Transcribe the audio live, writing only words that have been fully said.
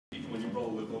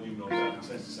volume knob down, it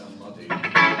tends to sound muddy.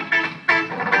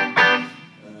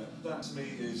 That to me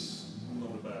is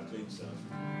not a bad clean sound.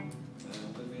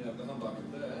 Then we have the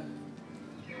humbucker there,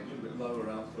 a little bit lower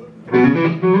output.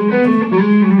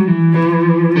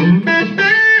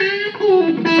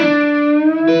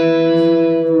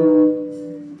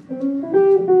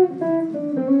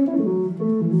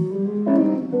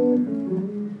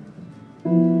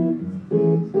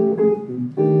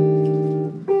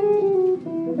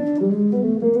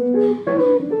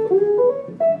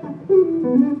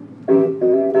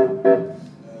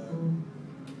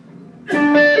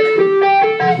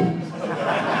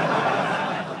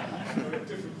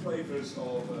 Flavours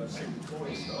of single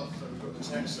coil stuff, so we've got the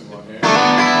Texan one here.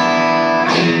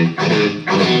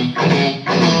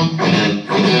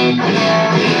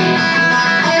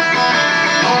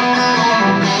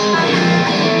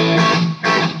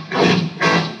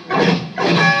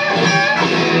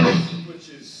 Which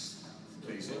is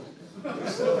pleasing.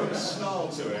 There's a bit of snarl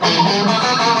to it.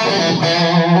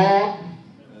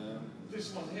 This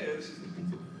one here, this is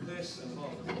this and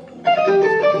half of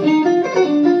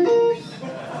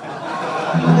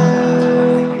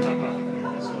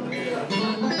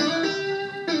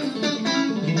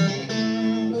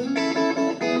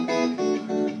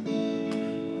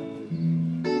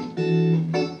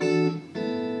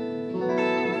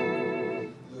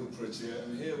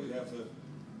and here we have the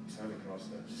turn across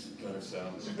there, kind of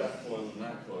sound. So that coil and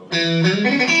that coil.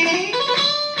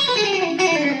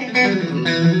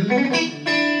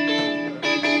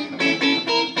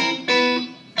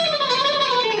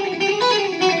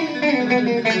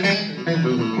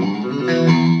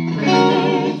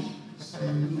 So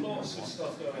lots of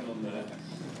stuff going on there.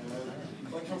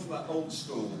 I come from that old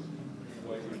school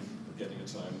way of getting a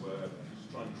tone where you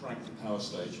try and crank the power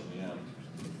stage on the amp.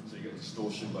 So you get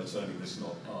distortion by turning this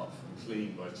knob up and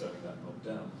clean by turning that knob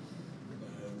down.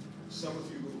 Some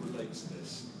of you will relate to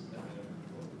this.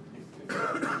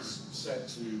 If it's set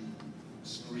to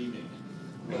screaming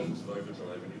levels of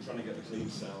overdrive and you're trying to get the clean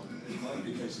sound, it might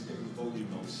be a case of getting the volume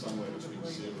knob somewhere between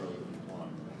 0 and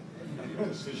 1. Your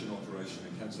precision operation,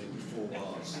 it can take you 4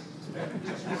 bars to get it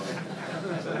just right.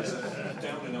 So it's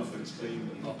down enough that it's clean,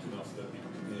 but up enough that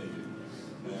people can hear you.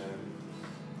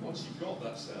 Once you've got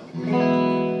that sound,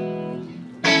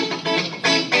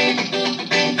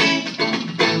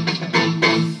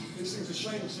 it seems a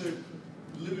shame to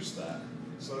lose that.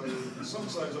 So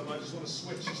sometimes I might just want to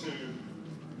switch to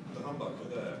the humbucker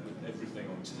there with everything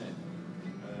on 10.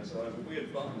 So I have a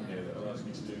weird button here that allows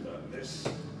me to do that. This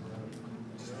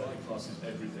just bypasses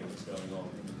everything that's going on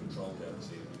in the control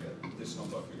cavity. You get this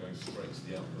humbucker going straight to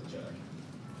the output jack.